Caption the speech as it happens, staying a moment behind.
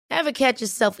Ever catch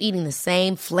yourself eating the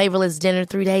same flavorless dinner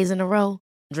 3 days in a row?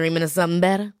 Dreaming of something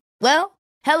better? Well,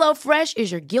 HelloFresh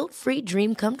is your guilt-free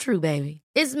dream come true, baby.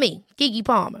 It's me, Keke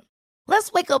Palmer.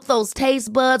 Let's wake up those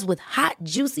taste buds with hot,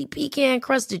 juicy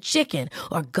pecan-crusted chicken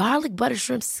or garlic butter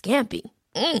shrimp scampi.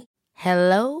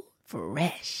 Hello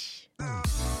Fresh.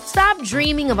 Stop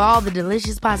dreaming of all the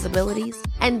delicious possibilities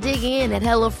and dig in at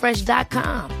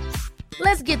HelloFresh.com.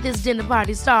 Let's get this dinner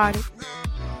party started.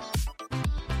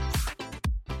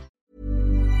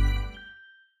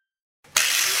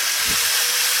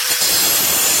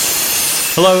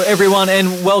 Hello everyone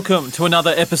and welcome to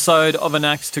another episode of An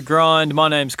Axe to Grind. My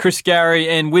name's Chris Gary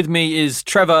and with me is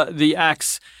Trevor the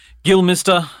Axe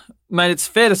Gilmister. Mate, it's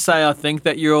fair to say I think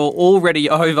that you're already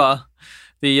over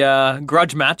the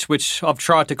grudge match, which I've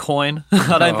tried to coin.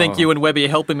 I don't think you and Webby are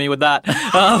helping me with that.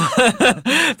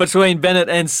 Between Bennett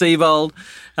and Seibold.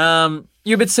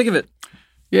 You're a bit sick of it?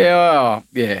 Yeah.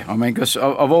 I mean, because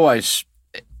I've always...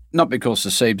 Not because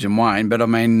of Siebes and Wayne, but I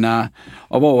mean, I've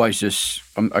always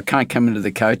I can't come into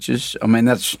the coaches. I mean,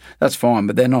 that's fine,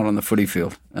 but they're not on the footy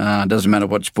field. It doesn't matter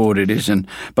what sport it is,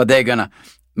 but they're going to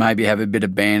maybe have a bit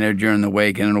of banter during the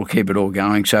week and it'll keep it all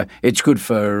going. So it's good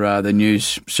for the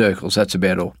news circles. That's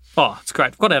about all. Oh, it's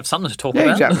great. We've got to have something to talk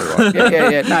about. Exactly right.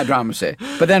 Yeah. No dramas there.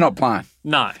 But they're not playing.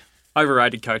 No.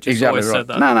 Overrated coaches. Exactly always right. said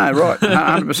that. No, right.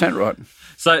 100% right.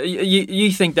 So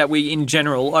you think that we, in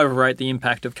general, overrate the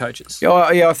impact of coaches? Yeah,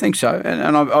 I think so.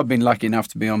 And I've been lucky enough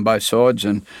to be on both sides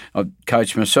and I've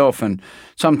coached myself. And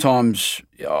sometimes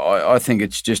I think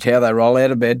it's just how they roll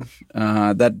out of bed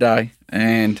that day.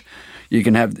 And you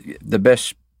can have the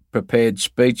best prepared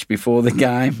speech before the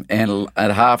game and at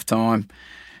halftime,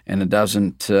 and it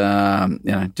doesn't,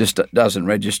 just doesn't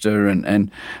register.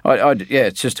 And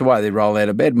it's just the way they roll out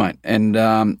of bed, mate. And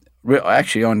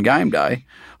actually on game day,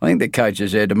 I think the coach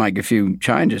is there to make a few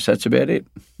changes. That's about it,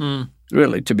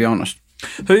 really, to be honest.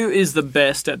 Who is the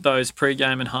best at those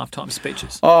pre-game and halftime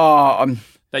speeches?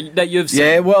 That you've seen?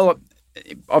 Yeah, well,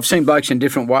 I've seen blokes in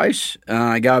different ways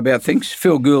go about things.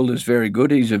 Phil Gould is very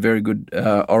good. He's a very good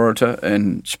orator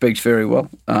and speaks very well.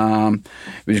 It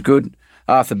was good.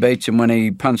 Arthur Beecham, when he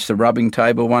punched the rubbing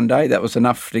table one day, that was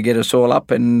enough to get us all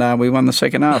up, and we won the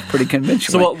second half pretty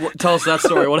convincingly. So tell us that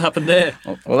story. What happened there?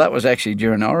 Well, that was actually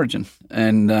during Origin.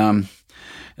 And in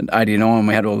 89,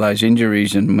 we had all those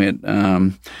injuries, and we had,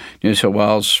 New South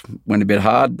Wales went a bit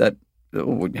hard. That,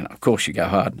 of course you go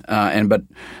hard. But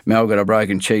Mel got a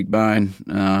broken cheekbone,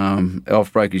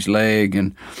 Elf broke his leg,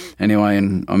 and anyway,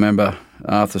 and I remember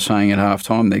Arthur saying at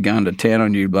half-time, they're going to town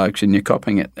on you blokes and you're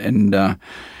copping it.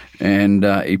 And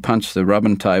he punched the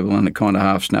rubbing table and it kind of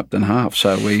half snapped in half.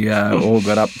 So we all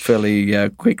got up fairly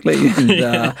quickly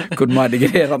and couldn't wait to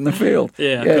get out on the field.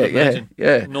 Yeah, I could imagine.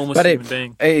 Yeah. Enormous human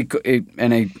being. He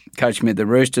coached me at the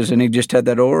Roosters and he just had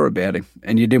that aura about him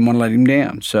and you didn't want to let him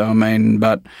down. So, I mean,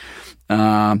 but,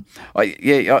 I'm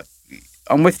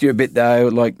with you a bit though,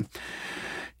 like,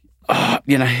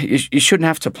 you shouldn't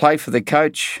have to play for the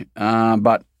coach,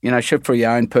 but, should for your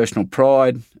own personal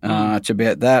pride. It's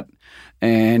about that.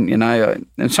 And,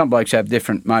 and some blokes have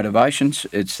different motivations.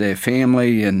 It's their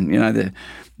family and, they're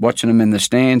watching them in the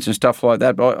stands and stuff like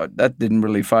that. But that didn't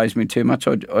really faze me too much.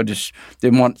 I just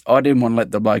didn't want to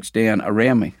let the blokes down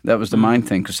around me. That was the main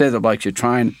thing, because they're the blokes you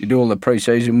train, you do all the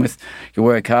pre-season with, you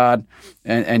work hard,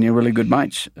 and you're really good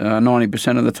mates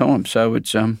 90% of the time. So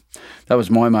it's that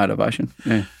was my motivation,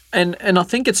 yeah. And I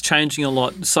think it's changing a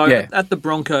lot. So at the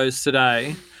Broncos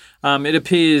today... it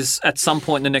appears at some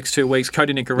point in the next 2 weeks,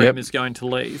 Cody Nikorima is going to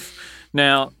leave.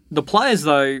 Now, the players,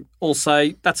 though, all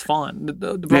say that's fine.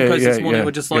 The Broncos this morning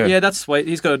were just like, that's sweet.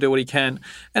 He's got to do what he can.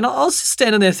 And I was just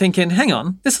standing there thinking, hang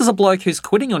on, this is a bloke who's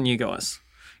quitting on you guys.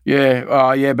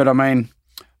 Yeah, but I mean,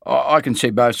 I can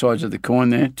see both sides of the coin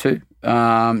there too.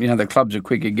 The clubs are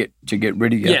quicker to get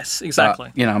rid of you. Yes,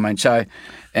 exactly. So,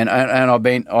 and I've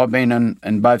been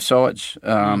on both sides.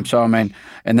 So I mean,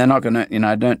 and they're not going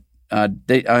to,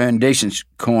 earn decent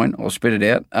coin or spit it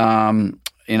out,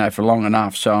 for long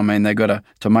enough. So, I mean, they've got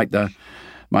to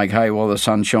make hay while the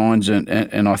sun shines,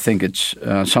 and I think it's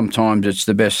sometimes it's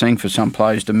the best thing for some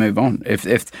players to move on. If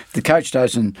the coach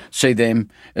doesn't see them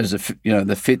as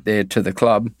the fit there to the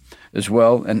club as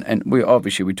well, and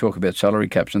we talk about salary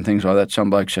caps and things like that. Some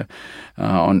blokes are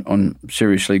on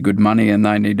seriously good money and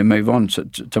they need to move on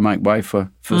to make way for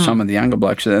some of the younger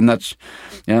blokes, and that's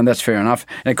fair enough.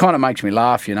 And it kind of makes me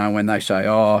laugh, when they say,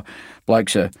 oh,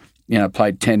 blokes are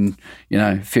played 10,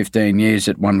 15 years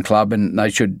at one club and they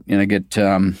should get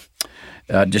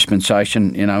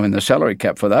dispensation, in the salary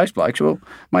cap for those blokes. Well,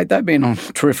 mate, they've been on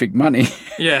terrific money.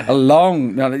 Yeah. And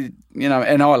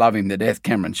I love him to death,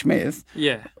 Cameron Smith.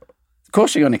 Yeah. Of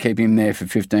course they're going to keep him there for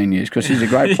 15 years because he's a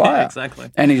great player. Yeah,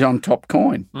 exactly. And he's on top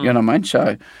coin, you know what I mean?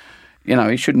 So,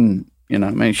 he shouldn't,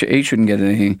 he shouldn't get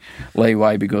any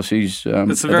leeway because he's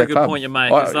That's a very good point you make,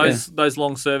 because those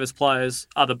long service players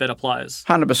are the better players.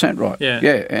 100% right.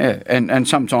 Yeah. And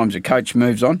sometimes a coach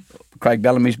moves on. Craig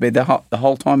Bellamy's been the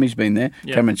whole time he's been there,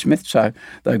 Cameron Smith, so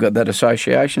they've got that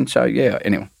association. So,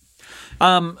 anyway.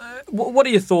 What are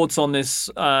your thoughts on this,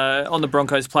 on the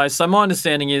Broncos players? So my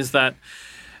understanding is that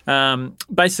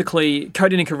basically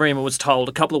Cody Nikorima was told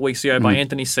a couple of weeks ago by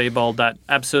Anthony Seibold that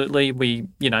absolutely we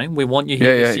want you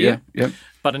here this year. Yeah.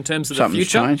 But in terms of Something's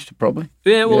the future, changed probably.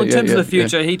 Yeah, well, in terms of the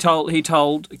future, he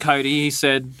told Cody, he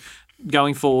said,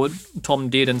 going forward, Tom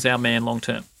Dearden's our man long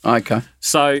term. Okay.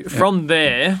 So from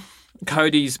there,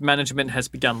 Cody's management has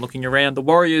begun looking around. The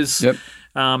Warriors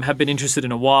have been interested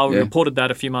in a while. We reported that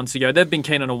a few months ago. They've been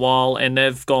keen in a while, and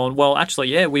they've gone, well,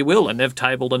 actually, we will, and they've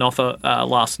tabled an offer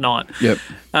last night. Yep.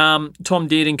 Tom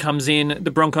Dearden comes in. The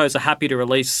Broncos are happy to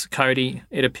release Cody,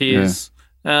 it appears.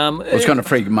 It's going to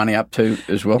free money up too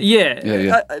as well.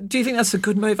 Yeah. Do you think that's a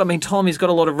good move? I mean, Tom, he's got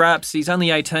a lot of raps. He's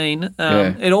only 18.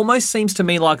 It almost seems to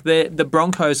me like the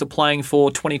Broncos are playing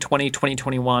for 2020,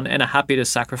 2021 and are happy to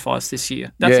sacrifice this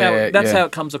year. That's how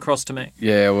it comes across to me.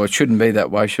 Yeah, well, it shouldn't be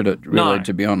that way, should it, really,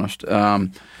 to be honest? I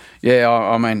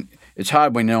mean, it's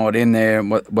hard when you're not in there and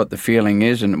what the feeling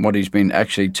is and what he's been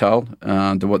actually told,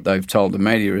 to what they've told the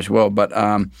media as well. But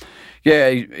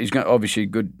he's got obviously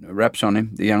good raps on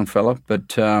him, the young fella.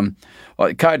 But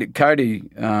Cody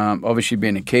obviously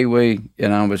being a Kiwi,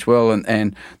 as well,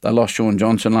 and they lost Sean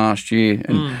Johnson last year,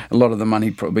 and a lot of the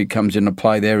money probably comes into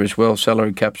play there as well,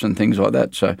 salary caps and things like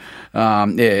that. So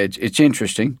it's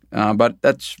interesting, but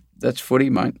that's footy,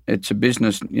 mate. It's a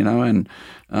business, and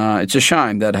it's a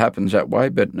shame that happens that way.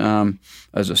 But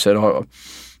as I said, I'm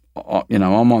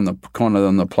on the kind of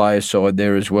on the player side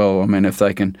there as well. I mean, if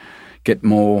they can get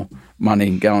more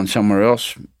money going somewhere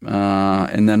else,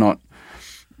 and they're not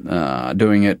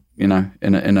doing it, in a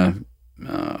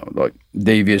like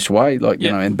devious way,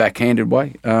 in backhanded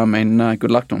way.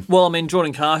 Good luck to them. Well, I mean,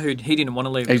 Jordan Carr, he didn't want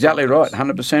to leave. Exactly right,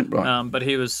 100% right. But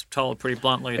he was told pretty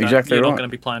bluntly that you're not going to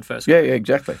be playing first. Yeah,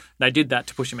 exactly. They did that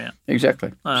to push him out.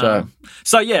 Exactly. I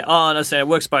understand. It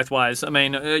works both ways. I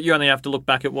mean, you only have to look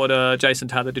back at what Jason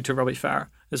Taylor did to Robbie Farah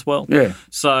as well. Yeah.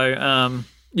 So,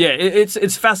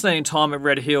 it's fascinating time at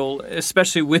Red Hill,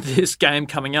 especially with this game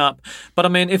coming up. But I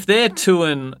mean, if they're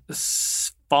 2-5,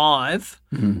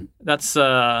 that's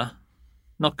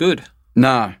not good.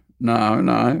 No.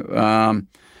 And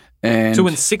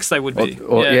 2-6 they would be.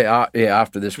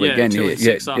 After this weekend.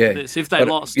 2-6 after this, if they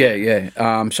lost.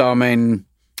 So I mean,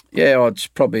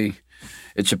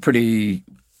 it's a pretty,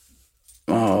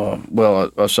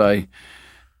 I'll say,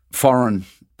 foreign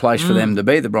place for them to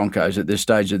be, the Broncos, at this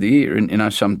stage of the year, and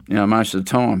most of the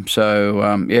time. So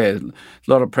a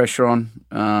lot of pressure on.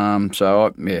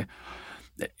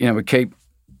 We keep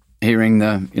hearing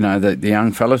the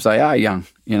young fellas. They are young,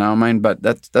 but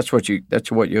that's what you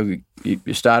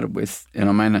started with,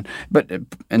 and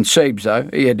Siebes, though,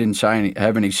 he didn't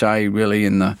have any say really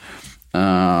in the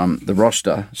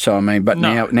roster. So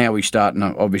now we're starting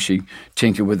to obviously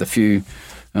tinker with a few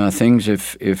things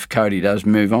if Cody does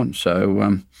move on.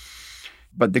 So,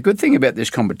 but the good thing about this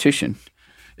competition,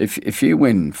 if you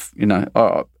win,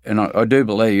 I do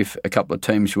believe a couple of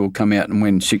teams will come out and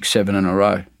win 6-7 in a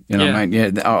row. What I mean?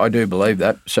 Yeah, I do believe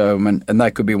that. So, and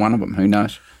they could be one of them. Who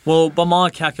knows? Well, by my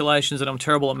calculations, and I'm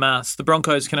terrible at maths, the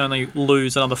Broncos can only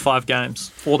lose another 5 games,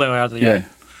 or they're out of the year.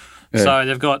 Yeah. So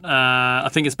they've got, I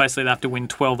think it's basically they have to win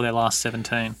 12 of their last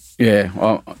 17. Yeah.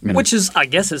 Well, which is, I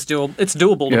guess, it's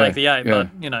doable to make the 8, but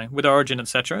with Origin,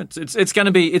 etc., it's going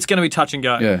to be touch and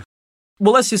go. Yeah.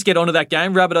 Well, let's just get on to that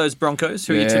game. Rabbitohs Broncos.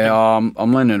 Who are you tipping?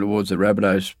 I'm leaning towards the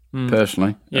Rabbitohs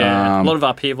personally. Yeah, a lot of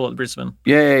upheaval at Brisbane.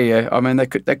 Yeah. I mean,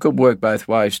 that could work both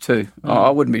ways too. I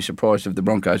wouldn't be surprised if the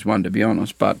Broncos won, to be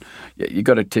honest. But you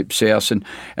got to tip South, and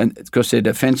because their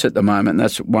defence at the moment,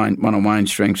 that's one of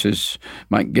Wayne's strengths is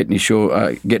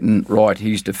getting right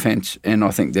his defence, and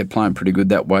I think they're playing pretty good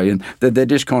that way. And they're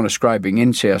just kind of scraping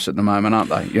in South at the moment,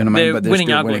 aren't they? You know what I mean? But they're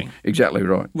winning ugly. Winning. Exactly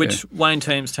right. Which Wayne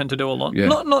teams tend to do a lot. Yeah.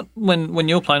 Not when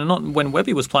you're playing, and not when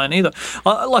Webby was playing either.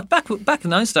 Like back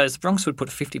in those days, the Broncos would put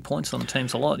 50 points on the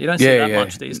teams a lot. You don't see that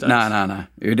much these days. No.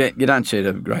 You don't see it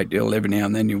a great deal. Every now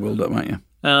and then you will, won't you?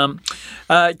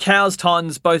 Cows,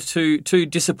 Titans, both two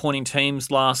disappointing teams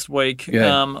last week.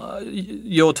 Yeah.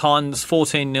 Your Titans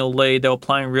 14-0 lead. They were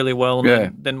playing really well.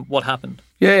 And then what happened?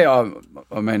 Yeah,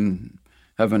 I mean,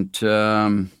 haven't.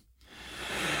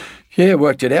 Yeah,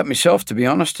 worked it out myself, to be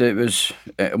honest. It was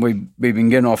we've been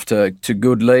getting off to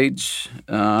good leads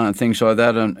and things like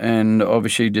that, and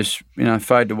obviously just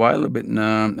faded away a little bit. And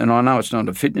I know it's not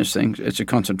a fitness thing; it's a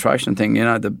concentration thing.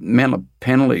 The amount of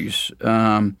penalties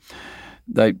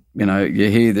they you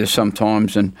hear this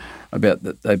sometimes, and about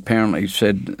that they apparently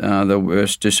said the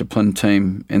worst disciplined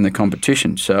team in the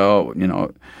competition. So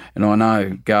and I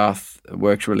know Garth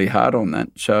works really hard on that.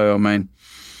 So I mean,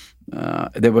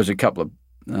 there was a couple of.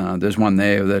 There's one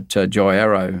there that Jai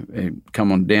Arrow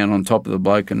come on down on top of the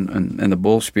bloke and the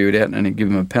ball spewed out and he give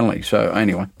him a penalty. So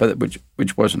anyway, but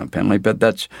which wasn't a penalty,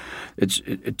 but it's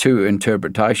to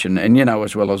interpretation. And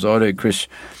as well as I do, Chris,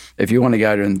 if you want to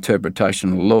go to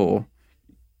interpretation of law,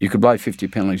 you could play 50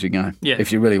 penalties a game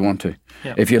if you really want to.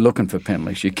 Yeah. If you're looking for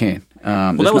penalties, you can.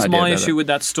 Well, that was my issue with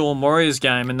that Storm Warriors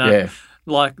game, and that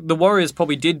like the Warriors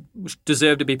probably did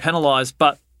deserve to be penalised,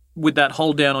 but with that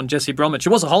hold down on Jesse Bromwich. It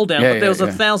was a hold down, but there was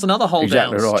 1,000 other hold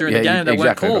downs during the game that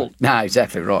weren't called. Right. No,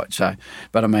 exactly right. So,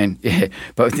 but I mean,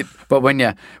 but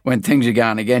when things are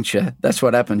going against you, that's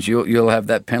what happens. You'll have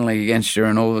that penalty against you,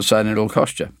 and all of a sudden it'll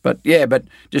cost you. But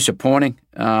disappointing.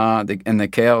 And the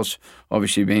Cows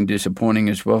obviously been disappointing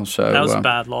as well. So that was a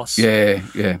bad loss. Yeah.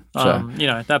 So,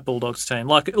 that Bulldogs team,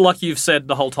 like you've said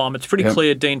the whole time, it's pretty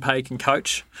clear Dean Pay can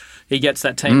coach. He gets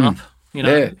that team up.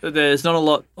 There's not a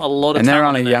lot of. And they're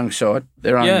only a young side.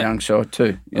 They're only a young side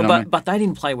too. But they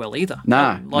didn't play well either.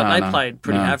 They played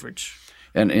pretty average.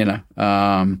 And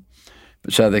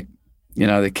so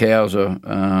the Cows are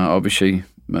obviously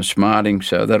smarting.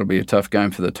 So that'll be a tough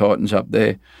game for the Titans up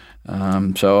there.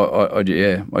 So I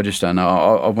just don't know.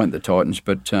 I went the Titans,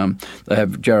 but they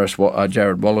have Jared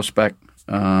Wallace back.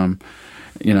 And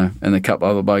a couple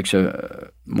other blokes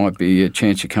might be a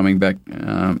chance of coming back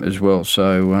as well.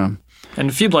 So. And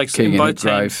a few blokes in both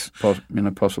teams.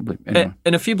 Possibly. Anyway.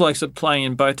 And a few blokes are playing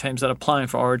in both teams that are playing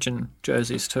for Origin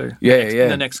jerseys too. In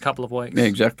the next couple of weeks. Yeah,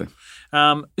 exactly.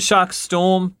 Sharks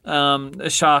Storm.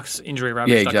 Sharks injury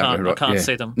rubbish. Yeah, exactly. I can't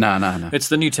see them. No. It's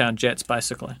the Newtown Jets,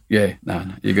 basically. Yeah, no.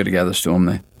 You got to go the Storm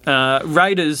there.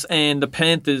 Raiders and the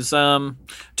Panthers.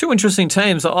 Two interesting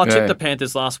teams. I tipped the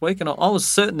Panthers last week, and I was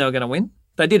certain they were going to win.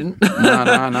 They didn't.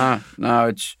 No.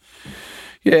 It's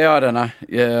I don't know.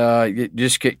 Yeah, you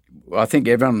just keep. I think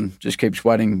everyone just keeps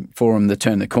waiting for them to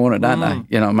turn the corner, don't they?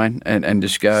 You know what I mean? And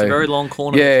just go. It's a very long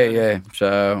corner. Yeah.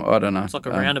 So I don't know. It's like a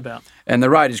roundabout. And the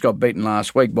Raiders got beaten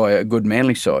last week by a good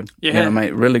Manly side. Yeah. You know what I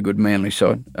mean? Really good Manly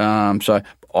side. So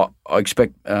I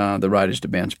expect the Raiders to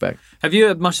bounce back. Have you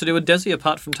had much to do with Desi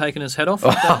apart from taking his head off?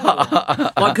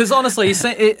 Because honestly,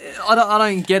 I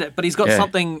don't get it, but he's got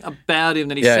something about him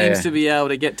that he seems to be able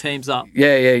to get teams up.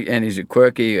 Yeah, and he's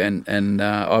quirky, and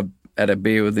I've had a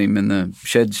beer with him in the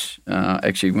sheds,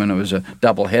 actually, when it was a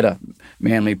double header.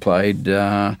 Manly played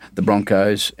the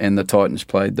Broncos and the Titans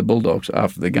played the Bulldogs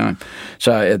after the game.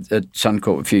 So at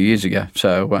Suncorp a few years ago.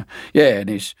 So,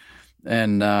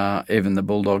 and even the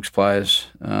Bulldogs players,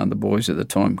 the boys at the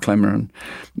time, Clemmer and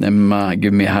them,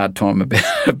 giving me a hard time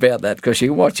about that, because you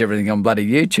can watch everything on bloody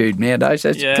YouTube nowadays,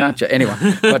 can't you? Anyway,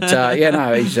 but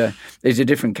he's a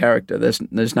different character.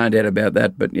 There's no doubt about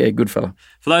that. But good fella.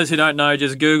 For those who don't know,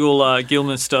 just Google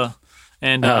Gilminster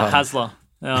and Hasler.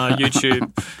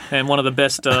 YouTube, and one of the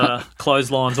best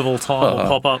clotheslines of all time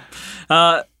will pop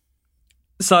up.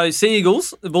 So Sea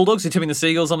Eagles, the Bulldogs, you're tipping the Sea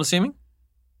Eagles, I'm assuming?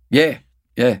 Yeah.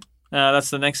 That's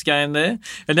the next game there.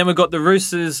 And then we've got the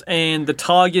Roosters and the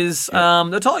Tigers.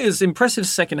 The Tigers, impressive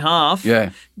second half. Yeah.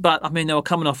 But, I mean, they were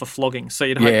coming off a flogging, so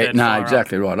you'd hope they'd fire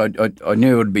exactly up. Right. I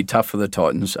knew it would be tough for the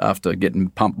Titans after getting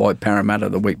pumped by Parramatta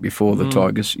the week before the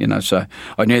Tigers, so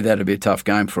I knew that would be a tough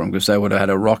game for them, because they would have had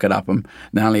a rocket up them.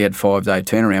 They only had 5-day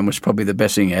turnaround, which was probably the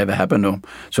best thing that ever happened to them.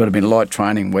 So it would have been a light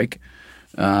training week,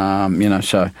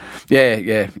 The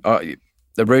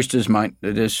Roosters, mate,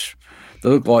 they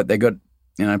look like they got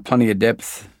plenty of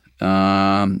depth,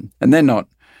 and they're not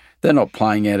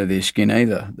playing out of their skin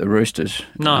either, the Roosters.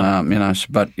 No.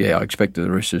 But I expected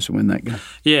the Roosters to win that game.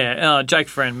 Yeah, Jake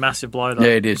Friend, massive blow though.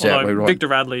 Yeah, it is, exactly right. Victor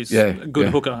Radley's a good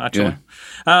hooker, actually.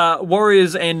 Yeah.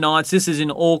 Warriors and Knights, this is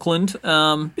in Auckland.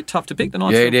 Bit tough to pick, the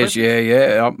Knights. Yeah, it is,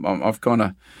 I've kind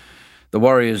of... The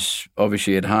Warriors,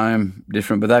 obviously at home,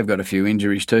 different, but they've got a few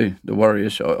injuries too, the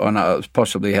Warriors. I know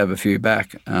possibly have a few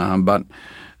back, but...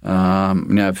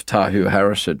 for Tahu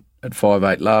Harris at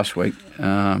 5'8" last week.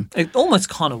 It almost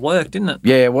kind of worked, didn't it?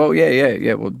 Yeah, well,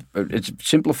 yeah. Well, it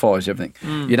simplifies everything.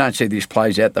 You don't see these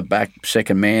plays out the back,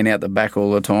 second man out the back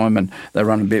all the time, and they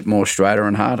run a bit more straighter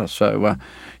and harder. So,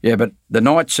 but the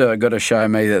Knights got to show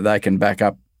me that they can back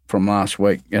up from last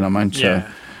week, you know what I mean? So,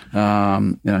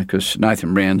 because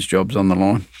Nathan Brown's job's on the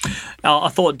line. I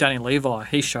thought Danny Levi,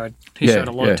 he showed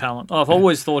a lot of talent. I've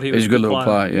always thought he was a good little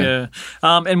player.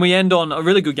 And we end on a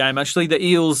really good game, actually. The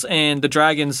Eels and the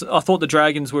Dragons. I thought the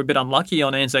Dragons were a bit unlucky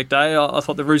on Anzac Day. I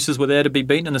thought the Roosters were there to be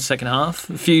beaten in the second half.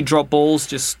 A few drop balls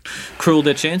just cruelled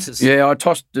their chances. Yeah, I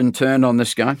tossed and turned on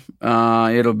this game.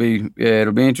 It'll be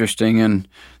interesting. And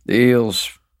the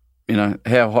Eels,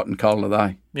 how hot and cold are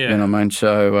they? Yeah. You know what I mean?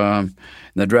 So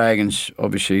the Dragons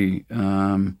obviously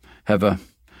have a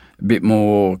bit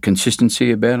more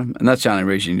consistency about them, and that's the only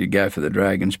reason you go for the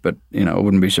Dragons. But I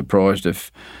wouldn't be surprised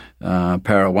if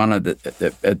Para won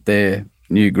at their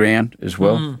new ground as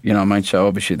well. You know what I mean? So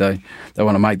obviously they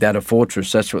want to make that a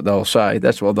fortress. That's what they'll say.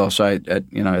 That's what they'll say at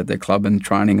their club and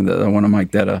training, that they want to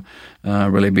make that a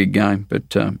really big game.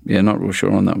 But not real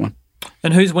sure on that one.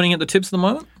 And who's winning at the tips at the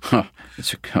moment?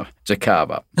 It's a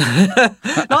carve up. No,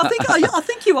 I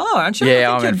think you are, aren't you?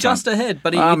 Yeah, I think you're just ahead,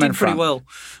 but he did pretty well.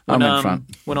 I'm in front.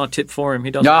 When I tipped for him,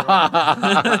 he does. Well,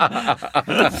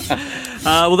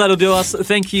 that'll do us.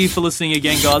 Thank you for listening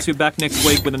again, guys. We're back next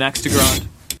week with An Axe to Grind.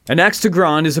 An Axe to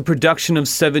Grind is a production of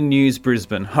 7 News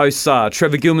Brisbane. Hosts are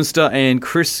Trevor Gilminster and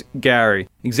Chris Gary.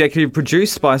 Executive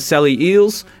produced by Sally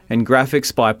Eels and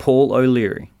graphics by Paul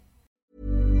O'Leary.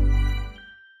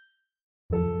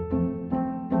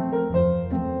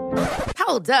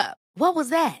 Hold up. What was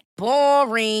that?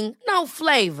 Boring. No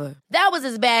flavor. That was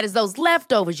as bad as those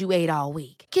leftovers you ate all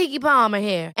week. Keke Palmer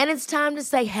here. And it's time to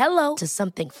say hello to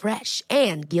something fresh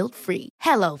and guilt-free.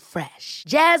 Hello Fresh.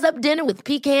 Jazz up dinner with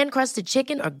pecan-crusted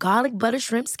chicken or garlic butter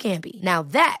shrimp scampi. Now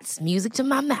that's music to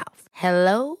my mouth.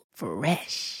 Hello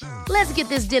Fresh. Let's get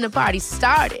this dinner party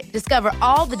started. Discover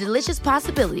all the delicious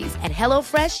possibilities at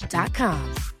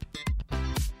HelloFresh.com.